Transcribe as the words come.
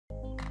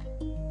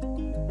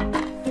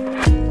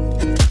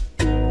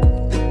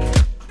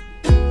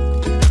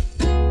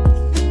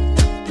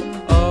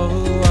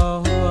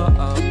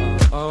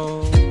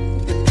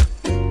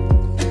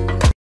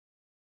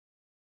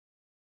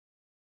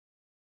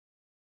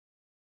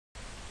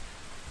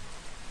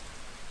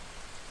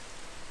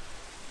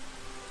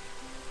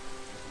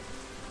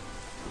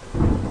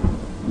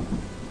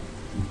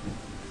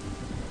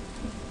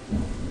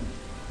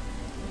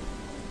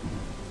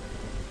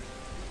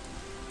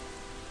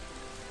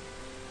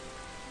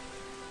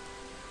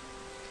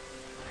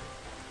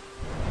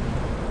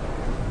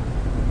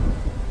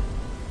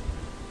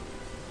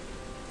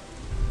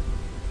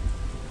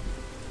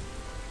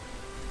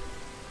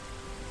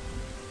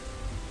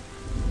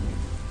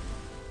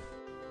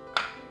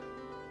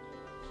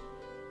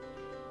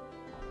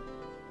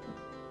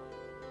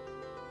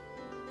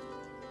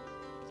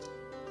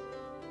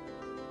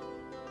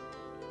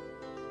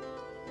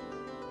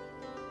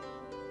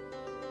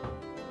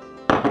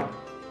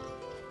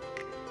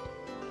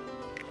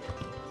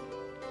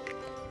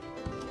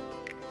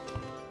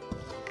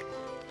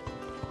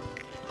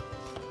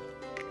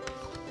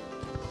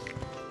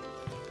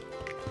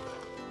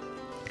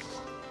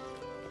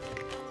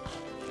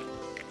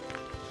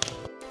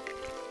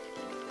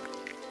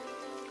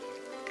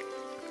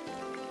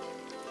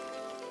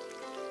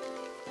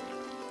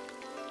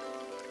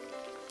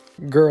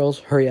Girls,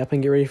 hurry up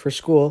and get ready for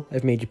school.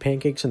 I've made you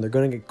pancakes and they're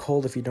gonna get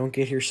cold if you don't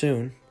get here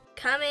soon.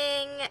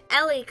 Coming.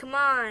 Ellie, come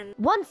on.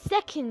 1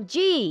 second,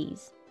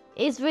 jeez.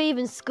 Is there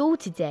even school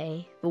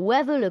today? The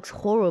weather looks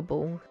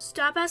horrible.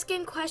 Stop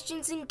asking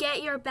questions and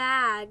get your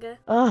bag.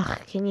 Ugh,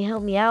 can you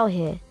help me out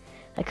here?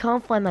 I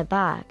can't find my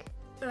bag.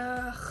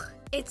 Ugh,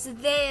 it's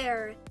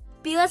there.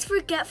 Be less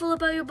forgetful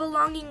about your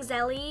belongings,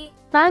 Ellie.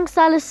 Thanks,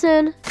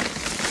 Allison.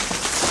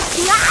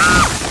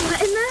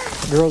 What in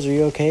the... Girls, are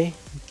you okay?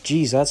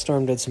 Geez, that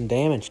storm did some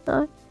damage.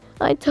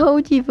 I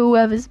told you the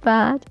weather's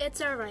bad. It's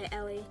alright,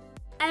 Ellie.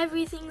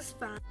 Everything's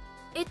fine.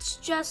 It's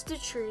just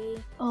a tree.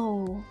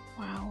 Oh,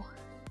 wow.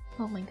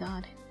 Oh my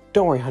god.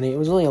 Don't worry, honey, it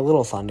was only a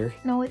little thunder.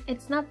 No,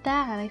 it's not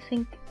that.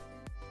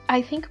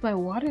 I think my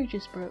water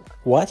just broke.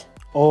 What?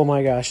 Oh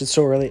my gosh, it's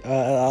so early.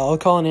 I'll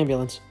call an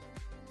ambulance.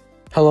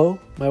 Hello?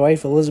 My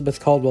wife, Elizabeth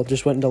Caldwell,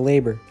 just went into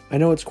labor. I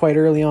know it's quite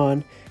early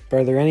on, but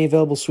are there any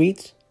available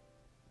suites?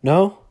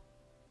 No?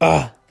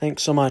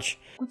 Thanks so much.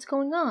 What's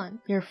going on?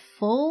 You're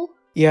full?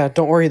 Yeah,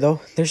 don't worry though.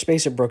 There's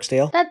space at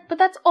Brooksdale. But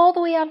that's all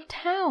the way out of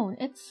town.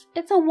 It's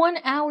a 1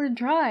 hour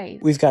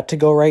drive. We've got to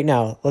go right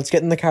now. Let's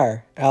get in the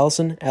car.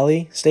 Allison,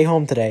 Ellie, stay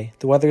home today.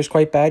 The weather is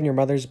quite bad and your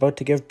mother's about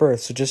to give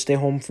birth, so just stay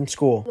home from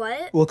school.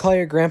 What? We'll call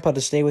your grandpa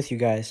to stay with you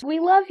guys. We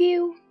love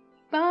you.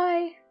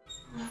 Bye.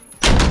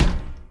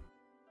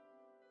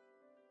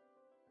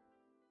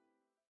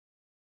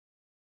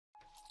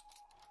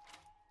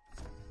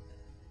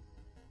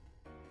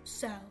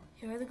 So,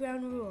 here are the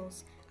ground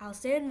rules. I'll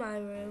stay in my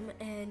room,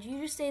 and you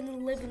just stay in the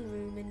living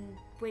room and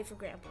wait for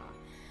Grandpa.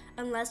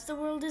 Unless the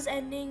world is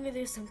ending or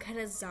there's some kind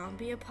of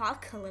zombie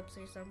apocalypse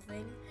or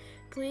something,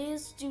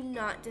 please do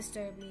not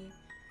disturb me.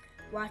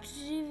 Watch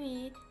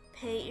TV,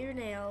 paint your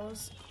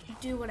nails,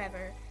 do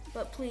whatever,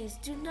 but please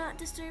do not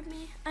disturb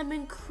me. I'm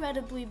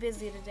incredibly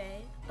busy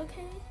today,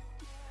 okay?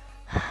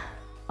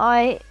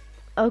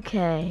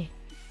 Okay.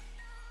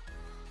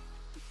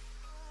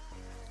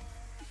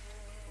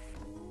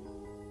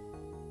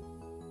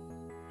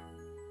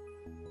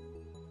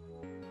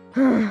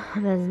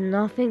 There's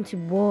nothing to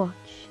watch.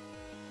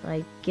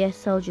 I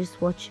guess I'll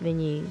just watch the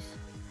news.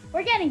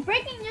 We're getting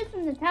breaking news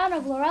from the town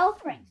of Laurel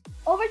Springs.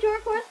 Over to our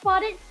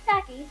correspondent,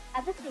 Saki,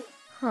 at the scene.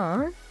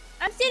 Huh?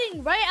 I'm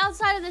sitting right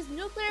outside of this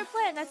nuclear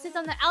plant that sits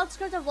on the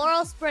outskirts of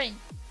Laurel Springs.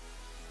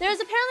 There has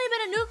apparently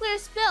been a nuclear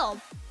spill,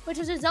 which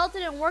has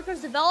resulted in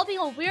workers developing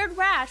a weird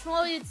rash from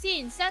what we had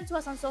seen sent to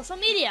us on social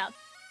media.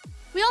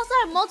 We also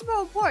have multiple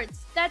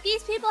reports that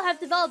these people have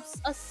developed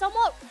a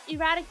somewhat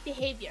erratic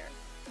behavior,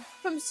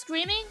 from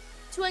screaming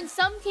to, in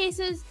some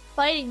cases,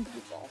 biting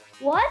people.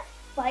 What?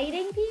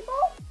 Biting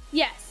people?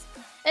 Yes.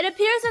 It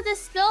appears that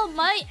this spill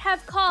might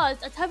have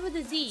caused a type of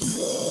disease.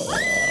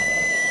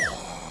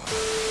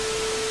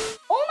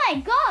 Oh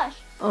my gosh!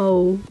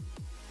 Oh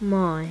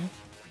my.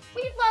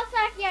 We've lost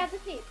Saki at the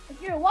scene.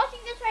 If you're watching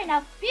this right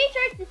now, be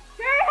sure to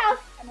secure your house,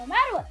 and no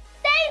matter what,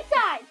 stay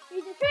inside!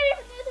 He's just ready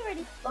for news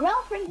already.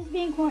 Laurel Springs is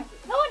being quarantined.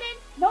 No one in,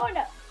 no one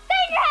out.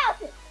 Stay in your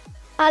houses!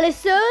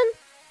 Allison,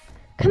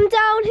 come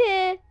down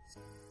here.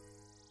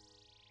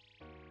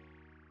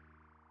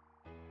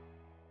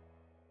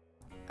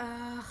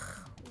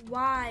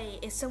 Why?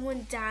 Is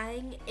someone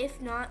dying? If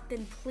not,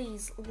 then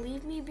please,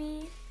 leave me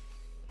be.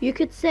 You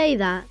could say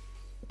that.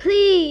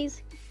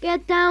 Please,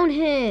 get down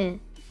here.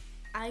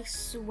 I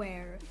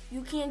swear,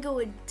 you can't go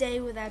a day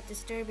without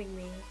disturbing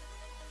me.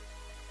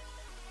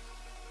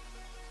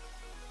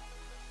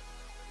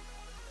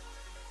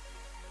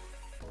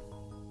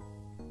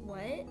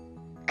 What?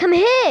 Come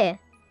here.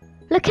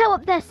 Look at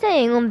what they're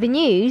saying on the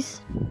news.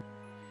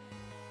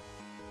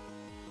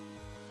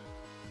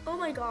 Oh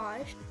my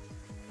gosh.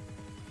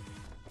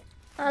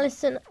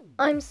 Allison,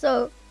 I'm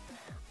so...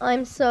 This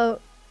is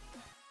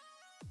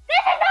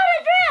not a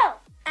drill!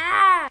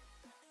 Ah!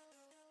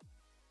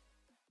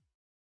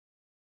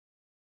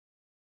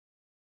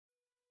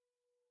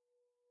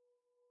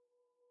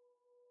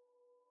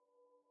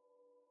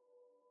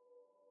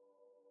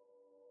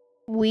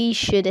 We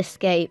should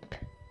escape.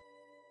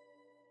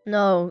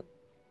 No.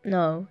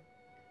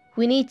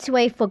 We need to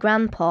wait for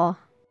Grandpa.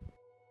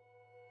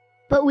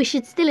 But we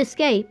should still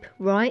escape,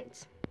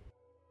 right?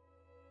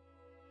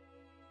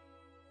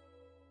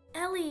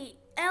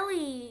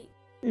 Ellie!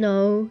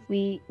 No,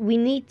 we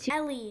need to...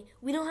 Ellie,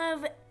 we don't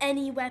have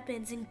any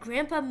weapons and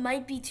Grandpa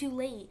might be too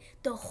late.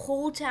 The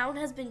whole town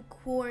has been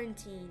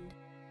quarantined.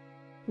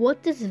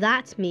 What does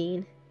that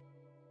mean?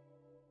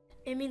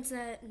 It means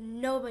that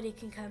nobody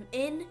can come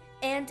in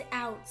and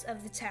out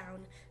of the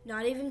town.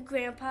 Not even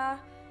Grandpa,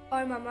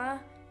 or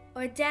Mama,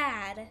 or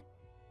Dad.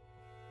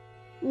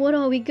 What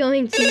are we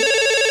going to...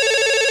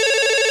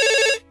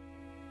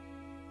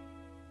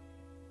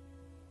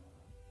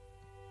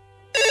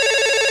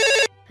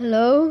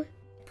 Hello?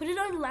 Put it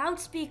on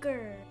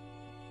loudspeaker.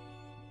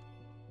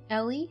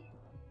 Ellie?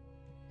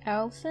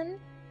 Allison?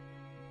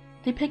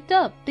 They picked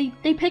up.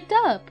 They picked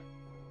up.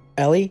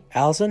 Ellie?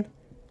 Allison?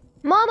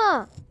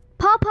 Mama!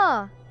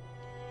 Papa!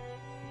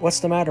 What's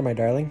the matter, my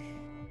darling?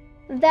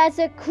 There's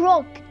a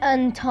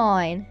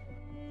quarantine.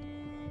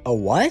 A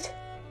what?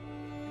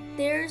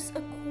 There's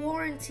a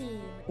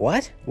quarantine.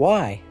 What?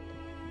 Why?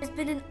 There's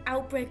been an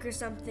outbreak or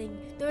something.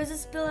 There was a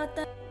spill at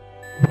the...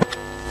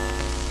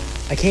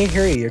 I can't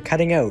hear you. You're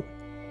cutting out.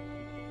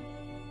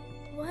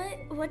 What?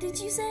 What did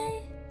you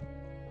say?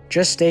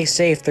 Just stay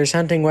safe. There's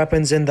hunting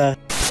weapons in the...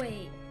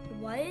 Wait,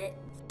 what?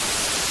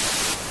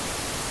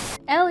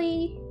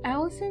 Ellie,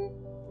 Allison?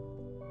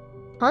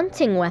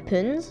 Hunting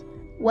weapons?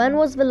 When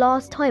was the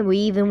last time we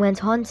even went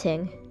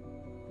hunting?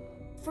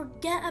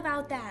 Forget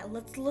about that.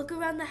 Let's look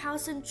around the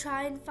house and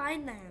try and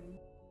find them.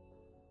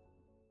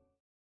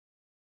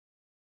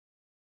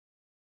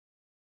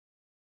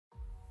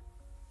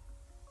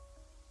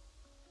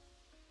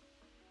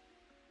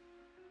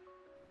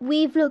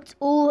 We've looked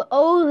all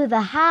over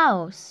the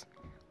house.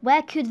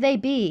 Where could they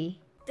be?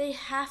 They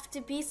have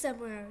to be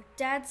somewhere.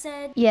 Dad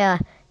said... Yeah,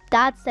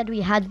 Dad said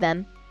we had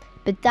them.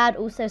 But Dad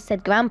also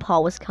said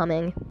Grandpa was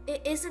coming.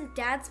 It isn't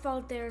Dad's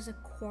fault there's a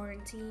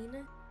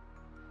quarantine.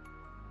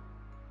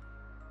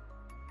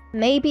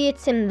 Maybe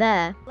it's in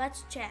there.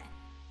 Let's check.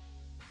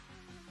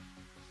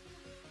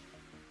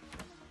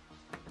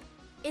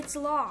 It's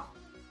locked.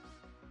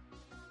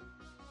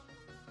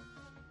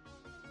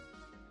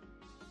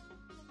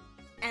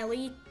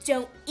 Ellie,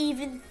 don't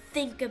even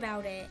think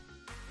about it.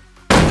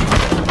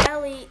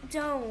 Ellie,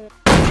 don't.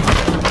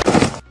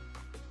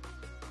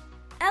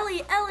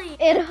 Ellie!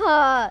 It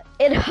hurt.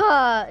 It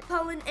hurt.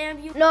 Call an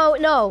ambulance.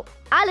 No.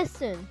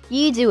 Allison,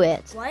 you do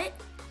it. What?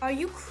 Are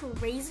you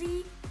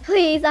crazy?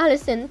 Please,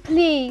 Allison,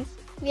 please.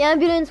 The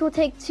ambulance will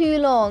take too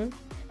long.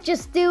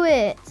 Just do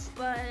it.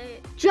 But...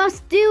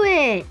 Just do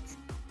it.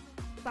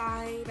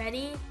 Fine.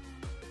 Ready?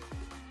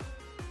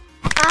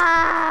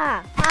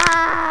 Ah!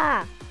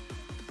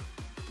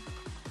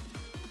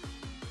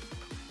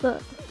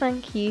 But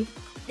thank you.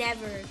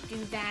 Never do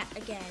that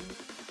again.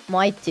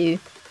 Might do.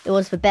 It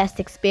was the best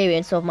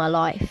experience of my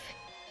life.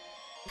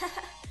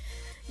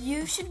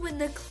 You should win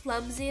the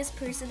Clumsiest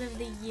Person of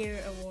the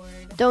Year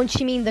award. Don't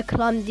you mean the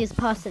clumsiest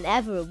person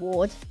ever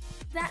award?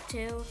 That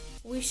too.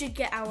 We should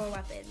get our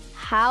weapons.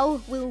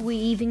 How will we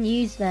even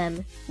use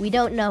them? We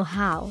don't know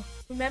how.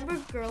 Remember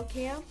girl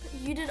camp?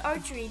 You did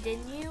archery,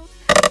 didn't you?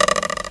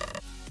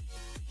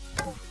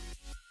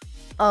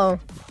 Oh,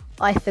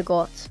 I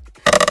forgot.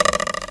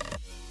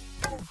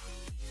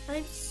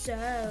 I'm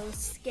so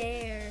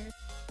scared.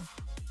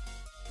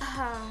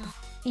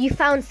 You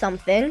found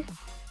something?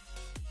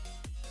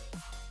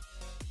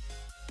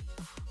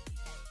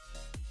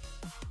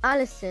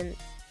 Allison,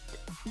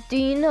 do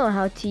you know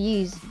how to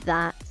use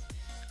that?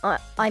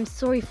 I'm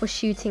sorry for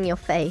shooting your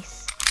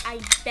face.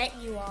 I bet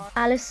you are.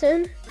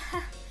 Allison?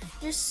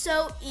 You're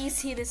so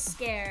easy to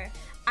scare.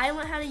 I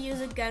learned how to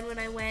use a gun when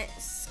I went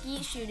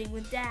skeet shooting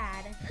with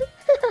Dad.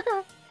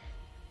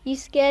 You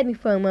scared me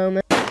for a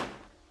moment.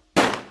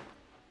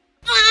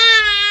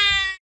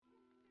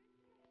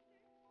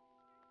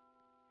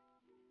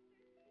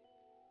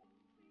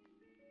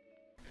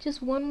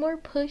 Just one more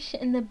push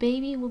and the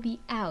baby will be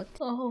out.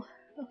 Oh,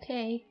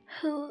 okay.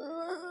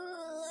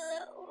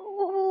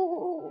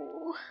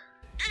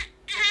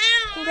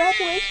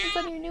 Congratulations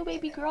on your new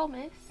baby girl,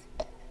 miss.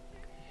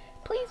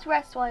 Please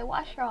rest while I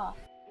wash her off.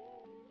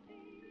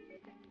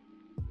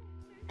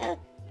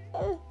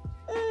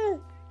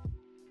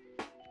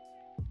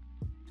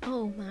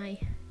 Oh my.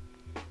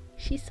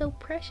 She's so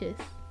precious.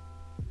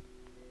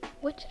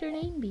 What should her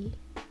name be?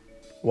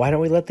 Why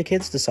don't we let the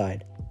kids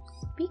decide?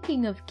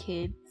 Speaking of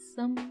kids,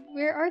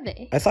 where are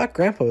they? I thought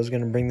Grandpa was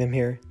going to bring them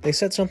here. They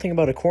said something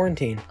about a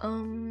quarantine.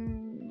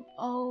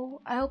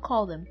 Oh, I'll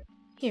call them.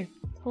 Here,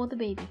 hold the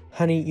baby.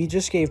 Honey, you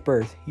just gave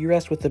birth. You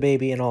rest with the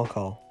baby and I'll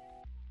call.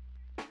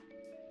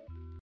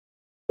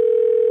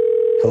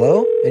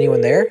 Hello?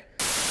 Anyone there?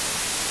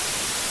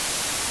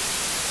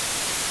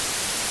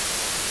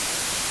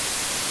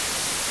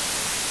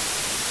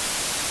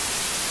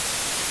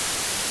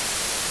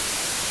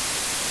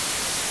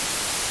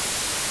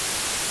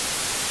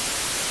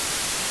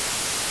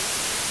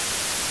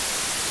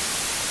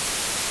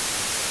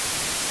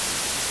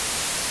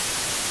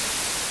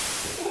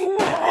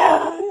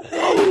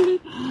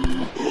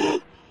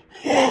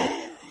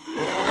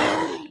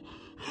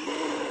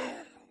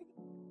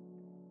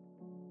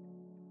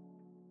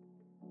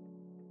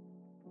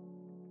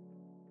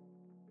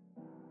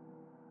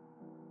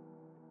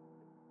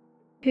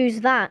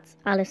 Who's that,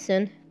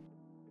 Allison?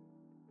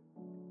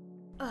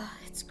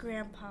 It's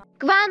Grandpa.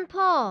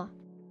 Grandpa!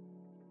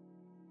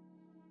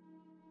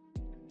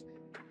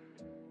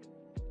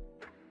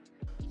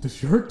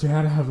 Does your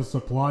dad have a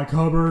supply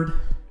cupboard?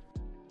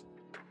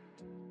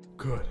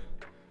 Good.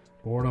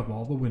 Board up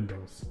all the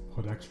windows,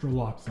 put extra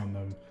locks on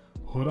them,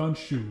 put on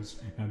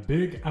shoes, and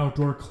big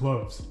outdoor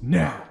clothes,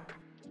 now!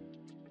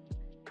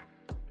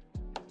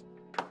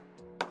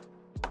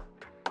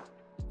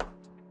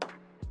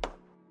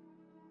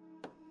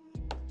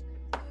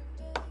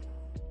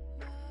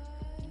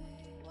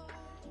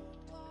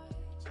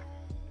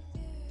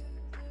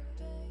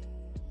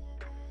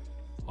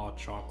 Hot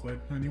chocolate,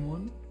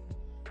 anyone?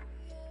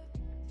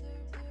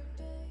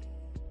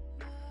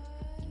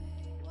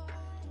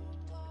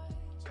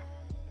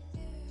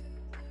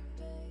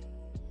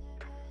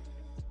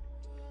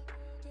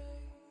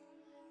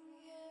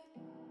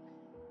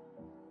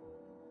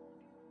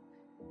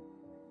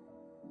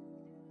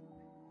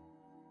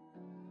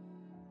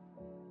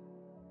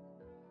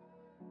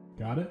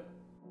 Got it?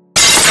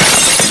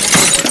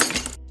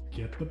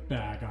 Get the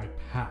bag I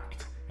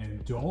packed,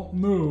 and don't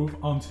move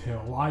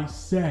until I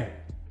say.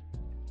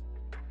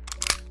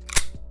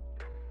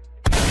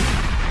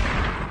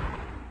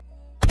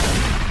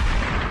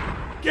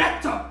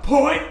 Get to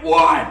point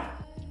 1!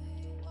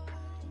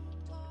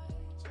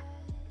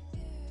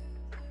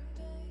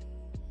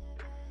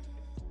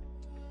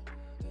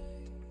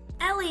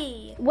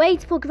 Ellie!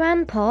 Wait for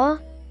Grandpa.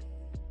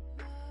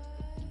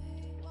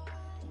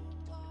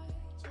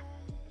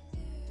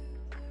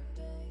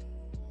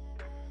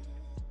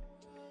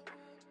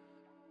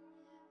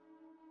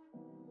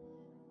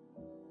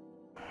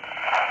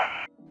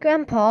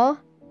 Grandpa,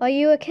 are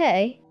you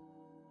okay?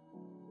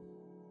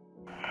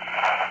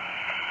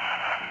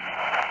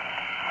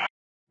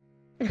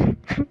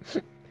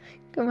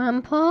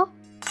 Grandpa?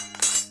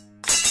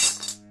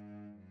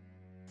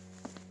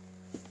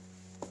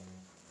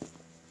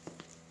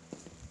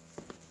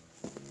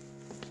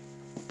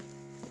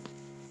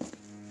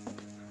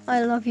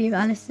 I love you,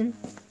 Alison.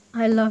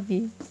 I love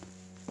you.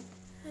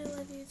 I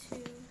love you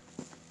too.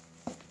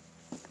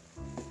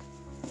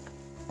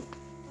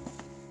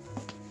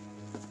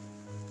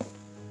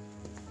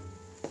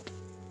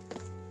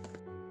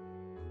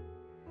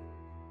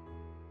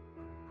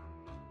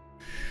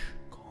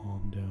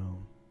 Calm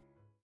down.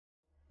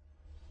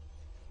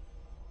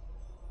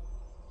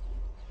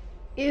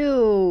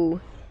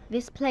 Ew,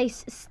 this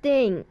place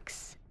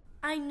stinks.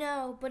 I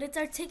know, but it's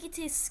our ticket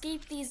to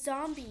escape these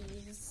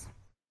zombies.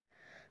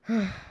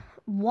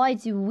 Why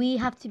do we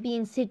have to be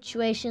in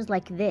situations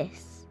like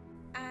this?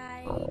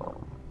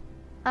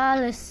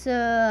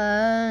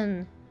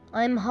 Alison,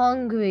 I'm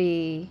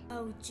hungry.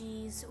 Oh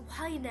geez,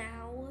 why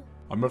now?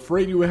 I'm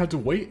afraid you had to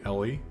wait,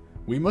 Ellie.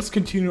 We must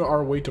continue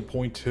our way to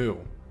point 2.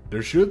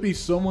 There should be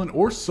someone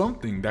or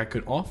something that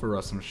could offer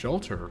us some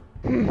shelter.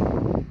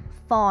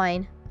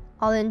 Fine.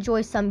 I'll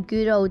enjoy some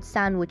good old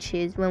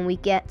sandwiches when we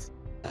get...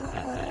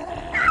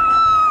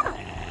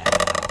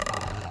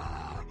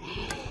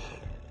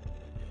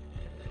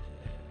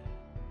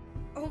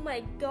 Oh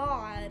my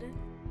god.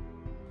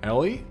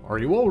 Ellie, are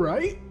you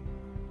alright?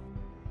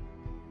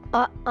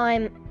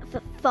 I'm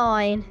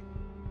fine.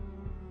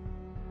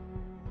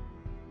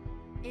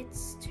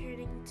 It's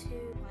turning to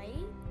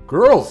white?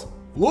 Girls,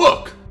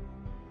 look!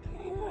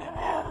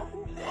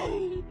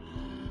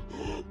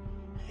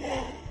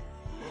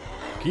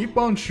 Keep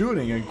on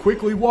shooting and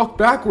quickly walk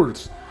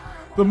backwards.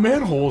 The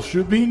manhole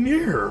should be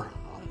near.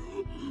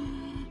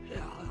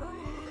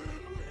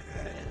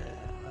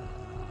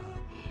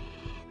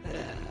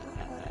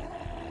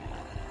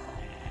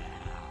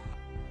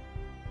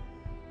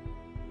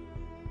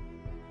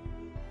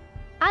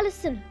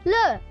 Alison,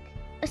 look!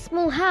 A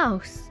small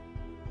house.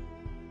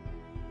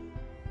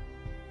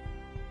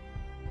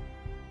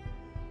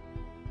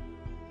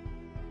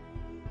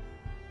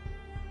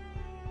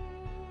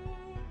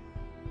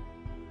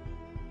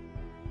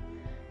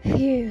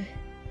 Phew,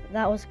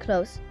 that was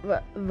close,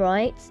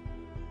 right?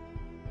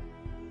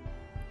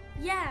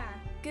 Yeah,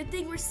 good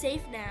thing we're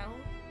safe now.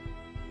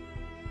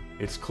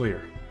 It's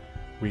clear.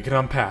 We can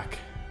unpack.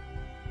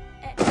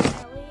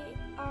 Ellie,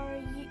 are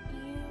you...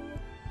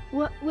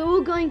 We're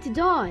all going to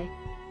die.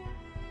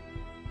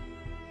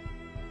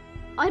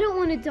 I don't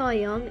want to die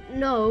young.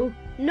 No,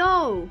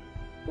 no!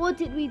 What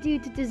did we do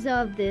to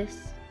deserve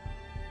this?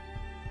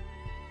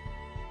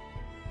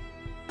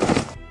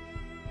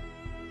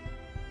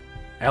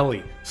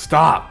 Ellie,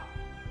 stop!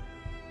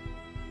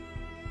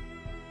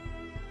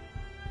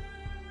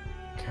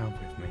 Count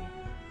with me.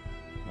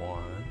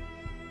 1,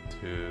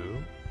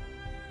 2,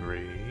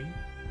 3,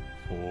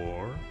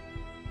 4,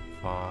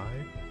 5.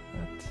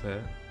 That's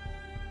it.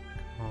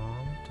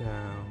 Calm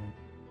down.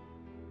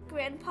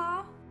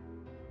 Grandpa?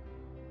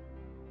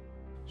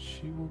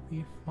 She will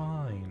be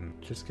fine.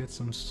 Just get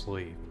some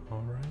sleep,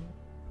 alright?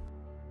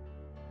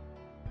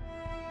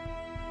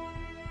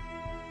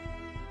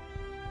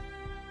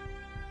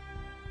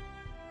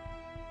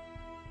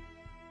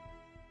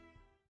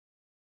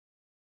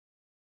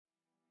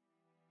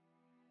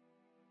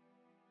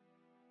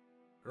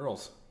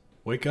 Girls,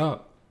 wake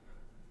up.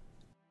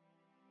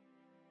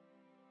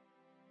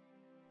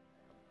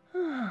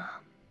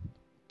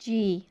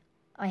 Gee,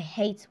 I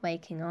hate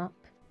waking up.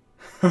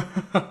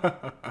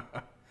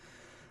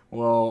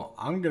 Well,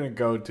 I'm gonna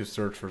go to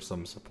search for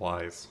some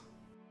supplies.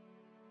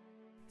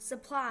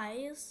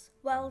 Supplies?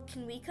 Well,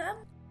 can we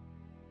come?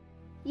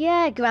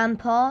 Yeah,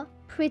 Grandpa.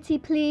 Pretty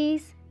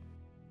please.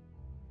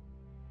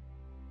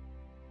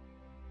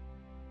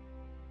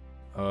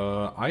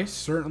 I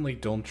certainly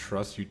don't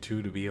trust you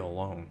two to be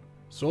alone.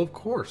 So of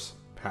course,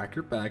 pack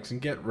your bags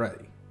and get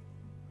ready.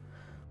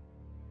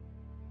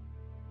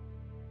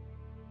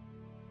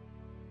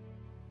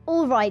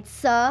 All right,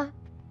 sir.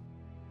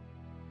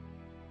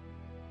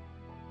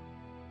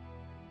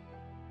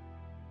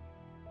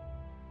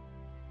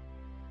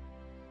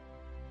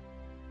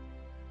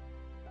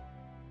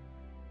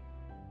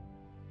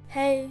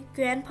 Hey,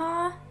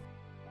 Grandpa?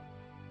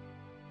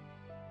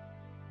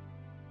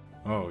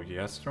 Oh,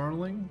 yes,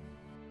 darling?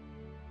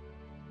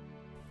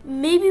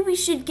 Maybe we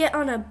should get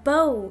on a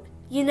boat,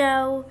 you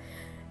know,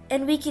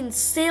 and we can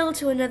sail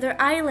to another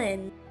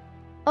island.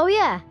 Oh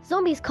yeah,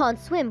 zombies can't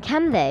swim,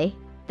 can they?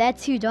 They're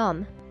too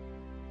dumb.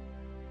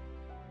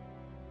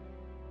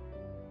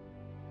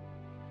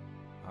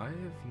 I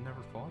have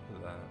never thought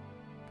of that,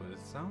 but it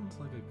sounds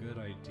like a good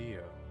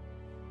idea.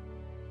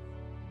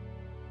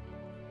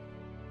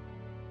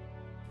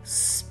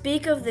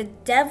 Speak of the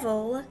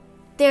devil,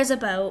 there's a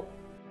boat.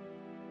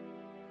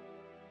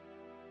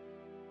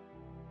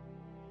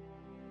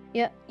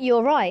 Yeah,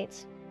 you're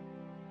right.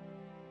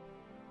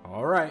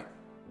 Alright,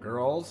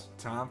 girls,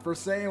 time for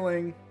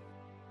sailing.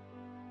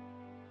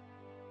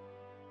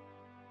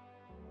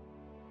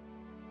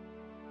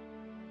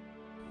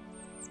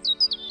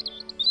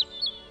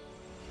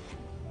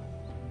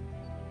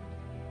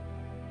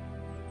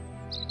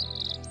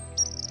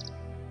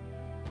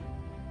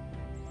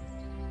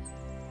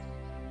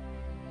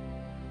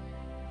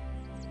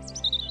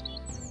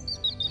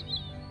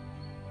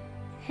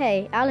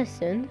 Hey,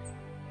 Allison.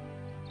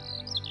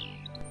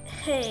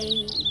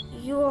 Hey,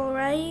 you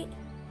alright?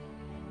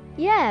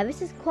 Yeah,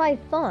 this is quite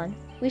fun.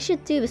 We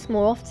should do this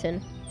more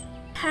often.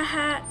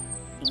 Haha,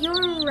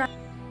 you're right.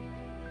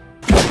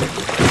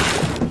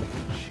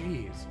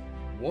 Jeez,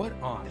 what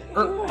on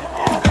earth?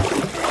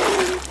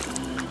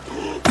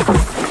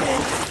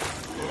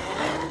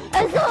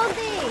 A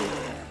zombie!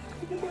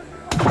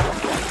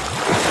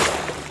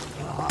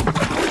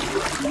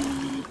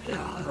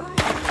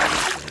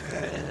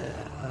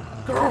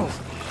 Girls,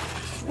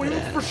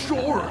 swim for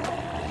shore!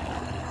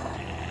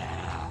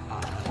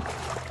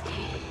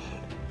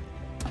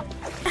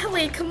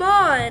 Ellie, come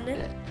on!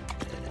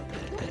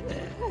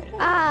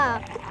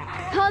 Ah!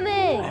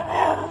 Coming!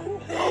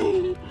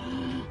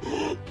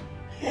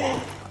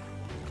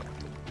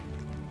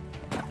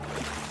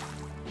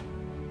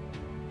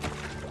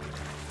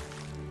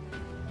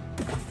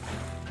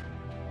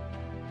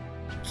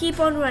 Keep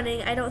on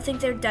running, I don't think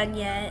they're done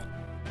yet.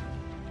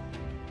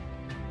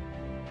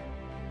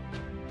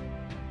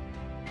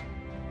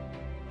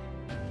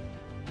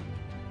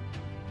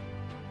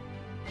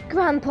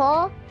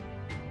 Grandpa?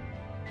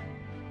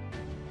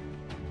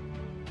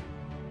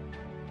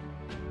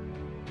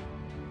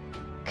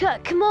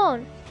 Come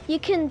on, you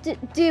can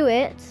do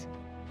it.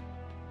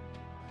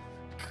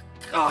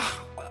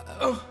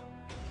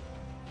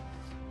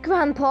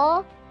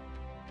 Grandpa?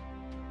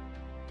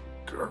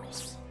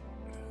 Girls,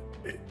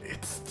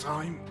 it's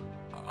time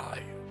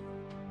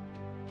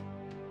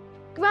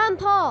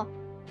Grandpa,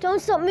 don't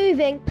stop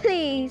moving,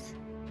 please.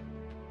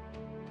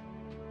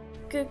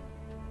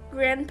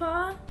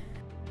 Grandpa?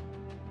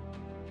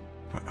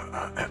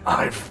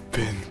 I've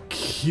been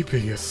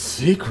keeping a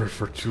secret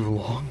for too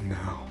long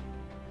now.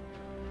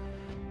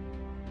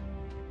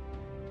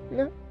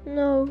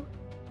 No.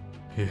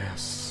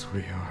 Yes,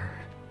 sweetheart.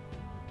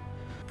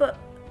 But,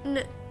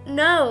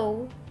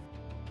 no.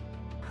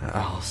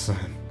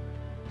 Allison,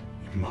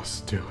 you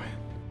must do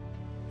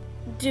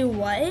it. Do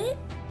what?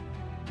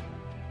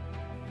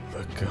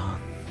 The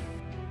gun.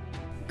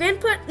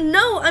 Grandpa,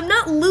 no, I'm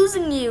not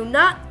losing you,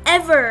 not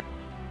ever.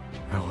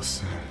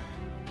 Allison,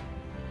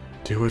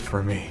 do it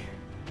for me.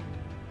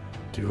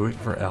 Do it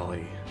for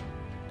Ellie.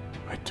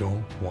 I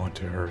don't want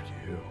to hurt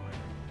you.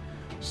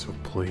 So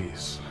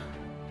please.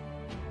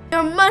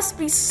 There must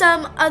be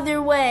some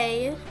other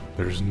way.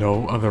 There's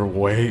no other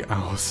way,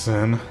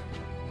 Allison.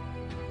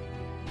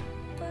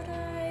 But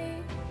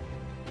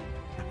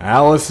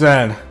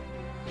Allison!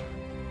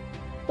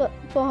 But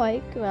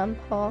bye,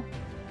 Grandpa.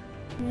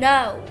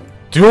 No.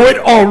 Do it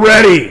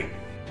already!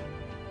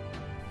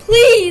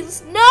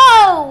 Please,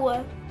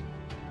 no!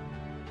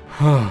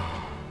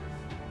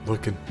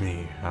 Look at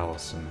me,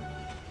 Allison.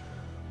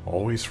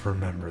 Always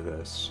remember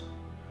this.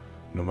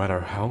 No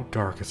matter how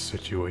dark a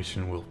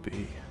situation will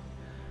be,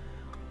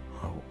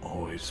 I'll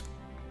always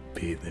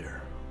be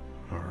there,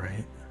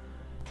 alright?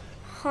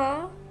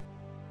 Huh?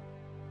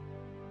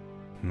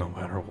 No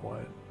matter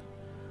what,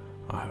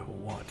 I will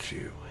watch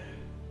you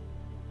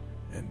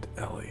and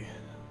Ellie.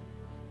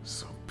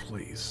 So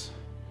please,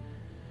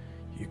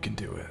 you can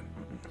do it.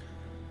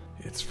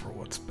 It's for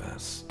what's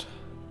best.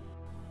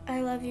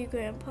 I love you,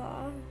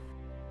 Grandpa.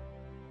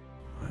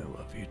 I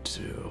love you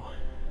too,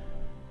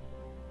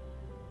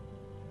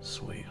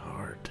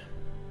 sweetheart.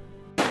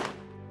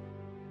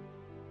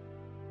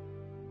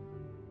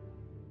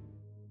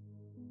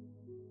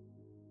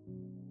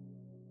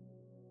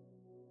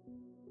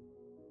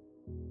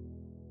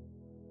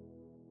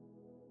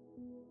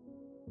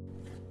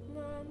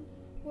 Mom,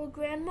 will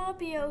Grandma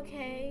be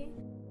okay?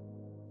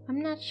 I'm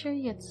not sure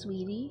yet,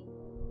 sweetie.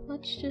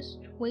 Let's just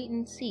wait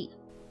and see.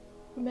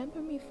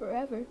 Remember me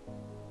forever.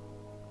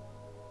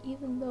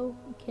 Even though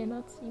you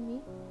cannot see me,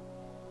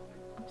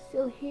 I'm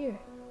still here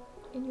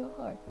in your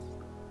hearts.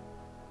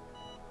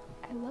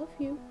 I love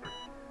you.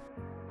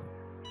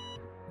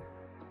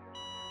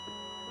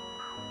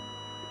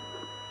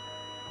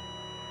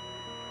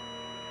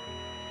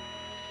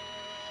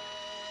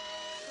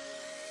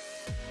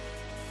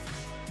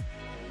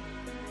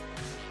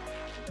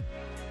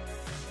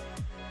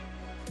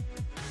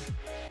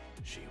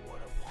 She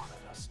would have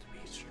wanted us to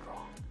be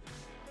strong.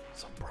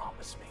 So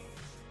promise me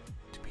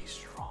to be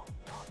strong,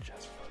 not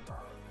just for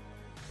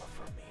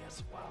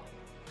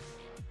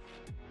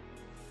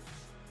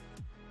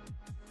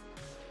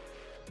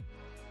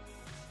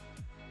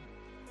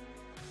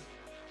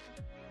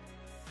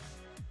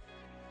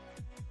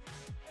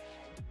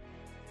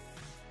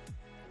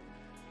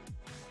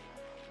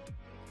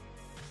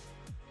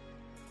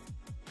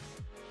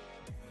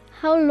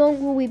How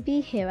long will we be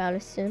here,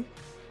 Allison?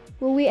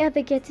 Will we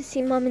ever get to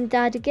see Mum and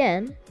Dad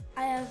again?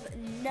 I have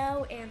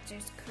no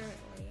answers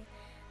currently.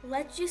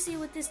 Let's just see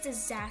what this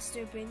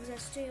disaster brings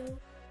us to.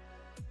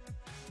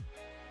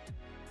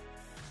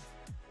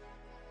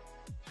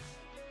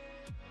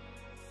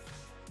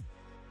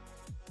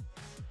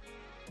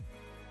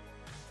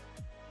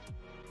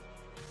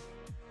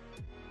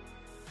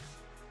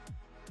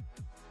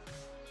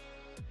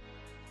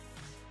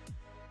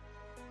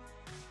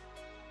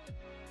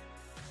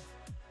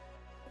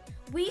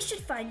 We should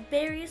find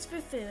berries for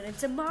food, and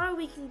tomorrow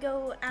we can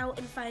go out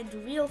and find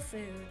real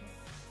food.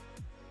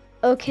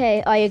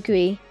 Okay, I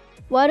agree.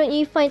 Why don't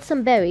you find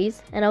some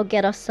berries and I'll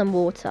get us some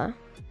water.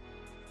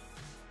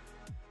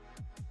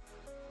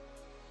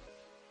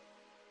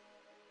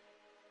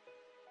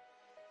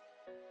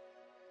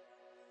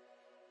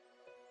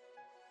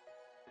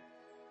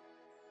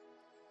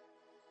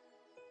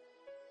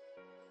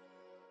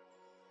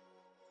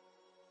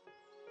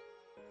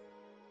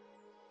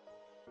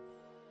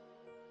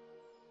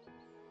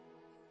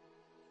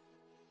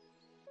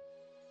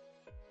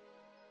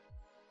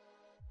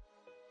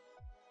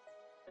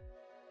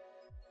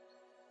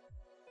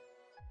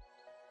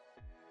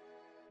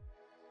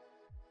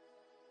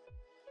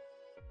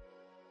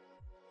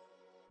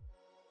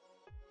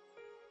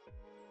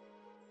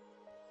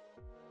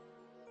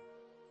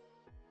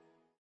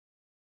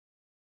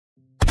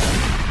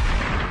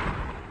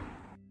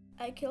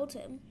 I killed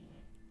him.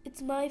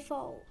 It's my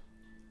fault.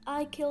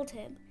 I killed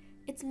him.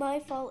 It's my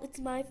fault. It's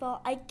my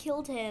fault. I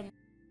killed him.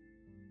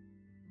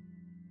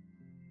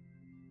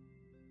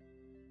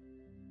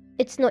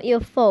 It's not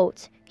your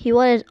fault. He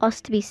wanted us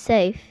to be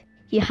safe.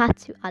 You had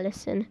to,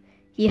 Allison.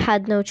 You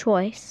had no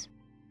choice.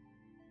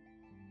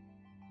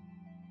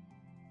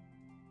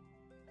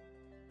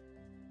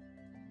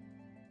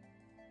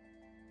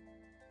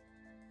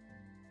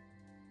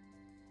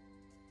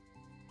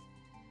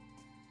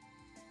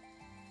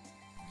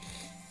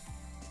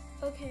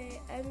 Okay,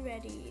 I'm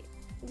ready.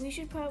 We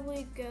should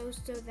probably go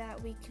so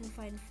that we can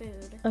find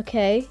food.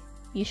 Okay,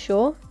 you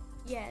sure?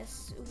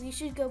 Yes, we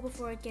should go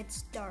before it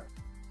gets dark.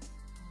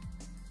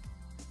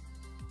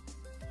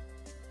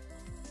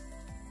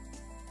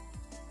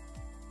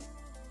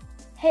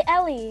 Hey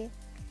Ellie,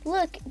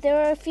 look,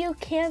 there are a few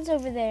cans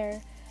over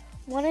there.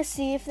 Want to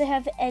see if they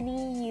have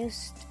any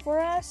use for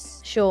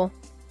us? Sure.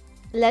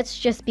 Let's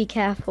just be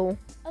careful.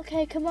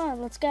 Okay, come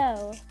on, let's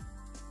go.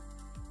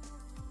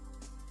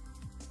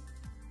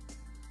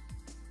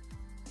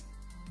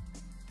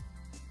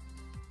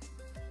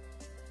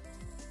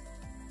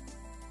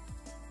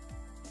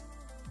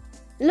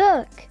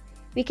 Look!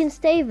 We can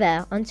stay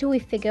there until we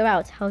figure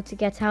out how to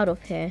get out of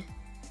here.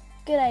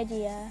 Good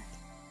idea.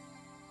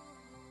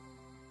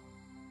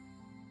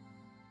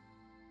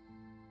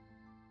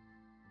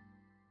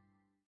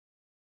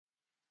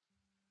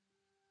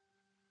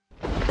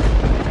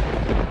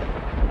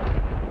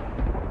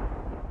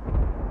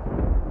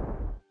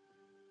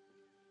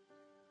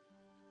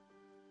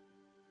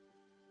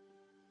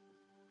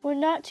 We're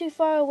not too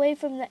far away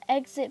from the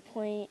exit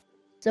point.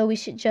 So we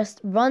should just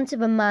run to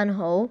the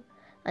manhole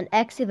and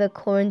exit the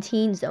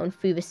quarantine zone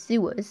through the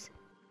sewers.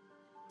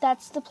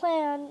 That's the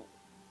plan.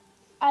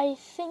 I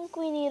think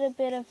we need a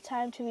bit of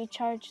time to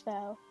recharge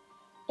though.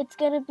 It's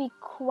gonna be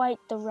quite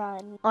the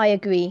run. I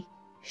agree.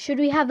 Should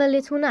we have a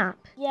little nap?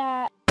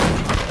 Yeah.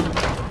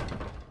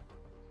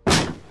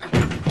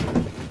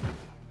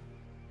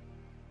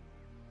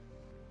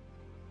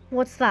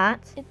 What's that?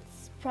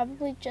 It's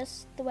probably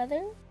just the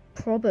weather.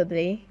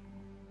 Probably.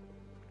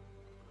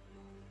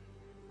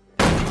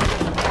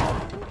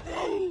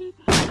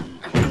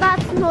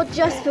 That's not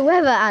just the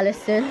weather,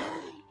 Allison.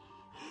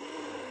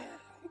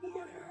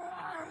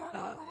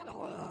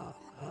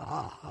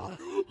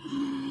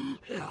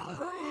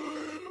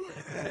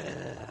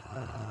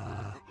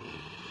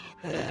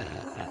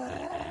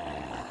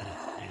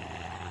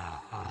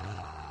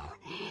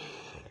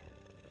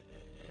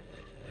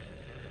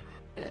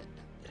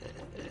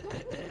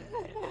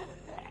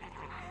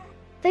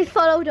 They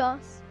followed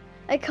us.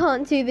 I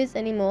can't do this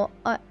anymore.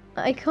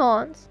 I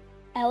can't.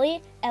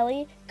 Ellie,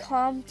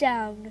 calm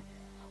down.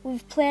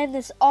 We've planned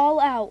this all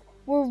out.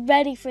 We're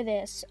ready for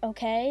this,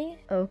 okay?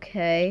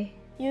 Okay.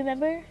 You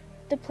remember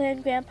the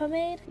plan Grandpa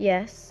made?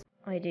 Yes,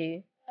 I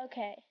do.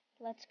 Okay,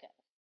 let's go.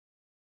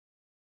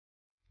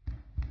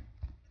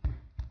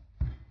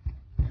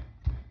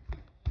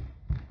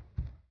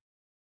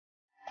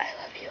 I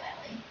love you,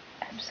 Ellie.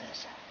 I'm so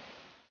sorry.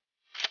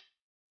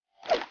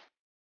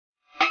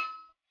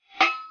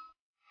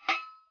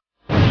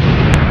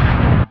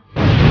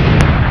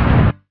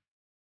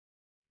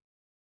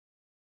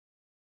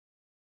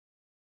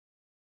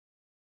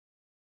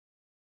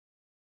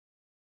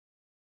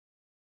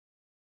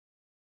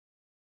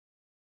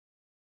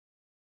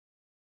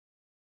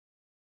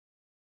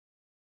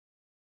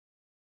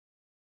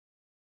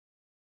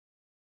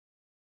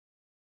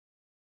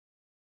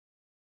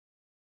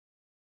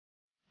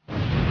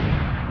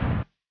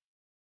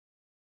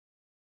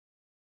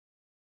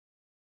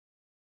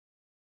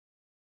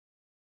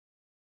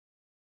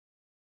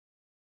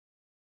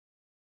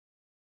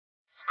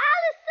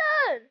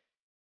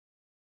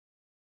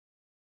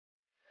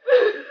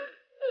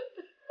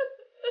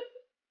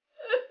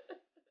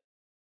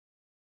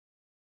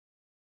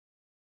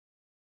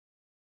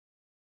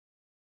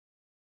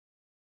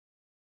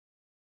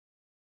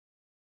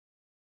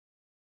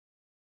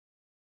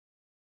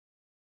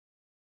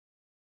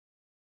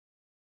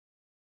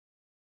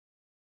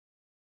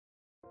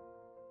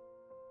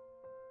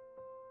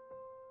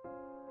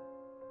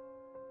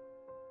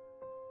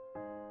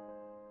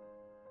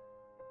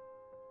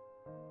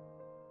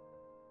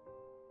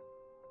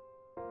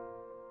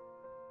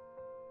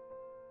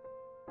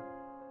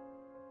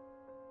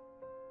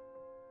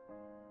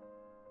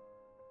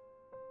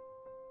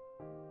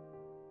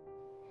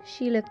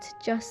 She looked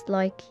just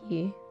like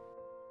you.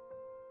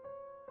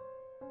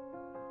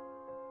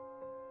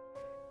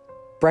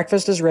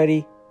 Breakfast is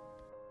ready.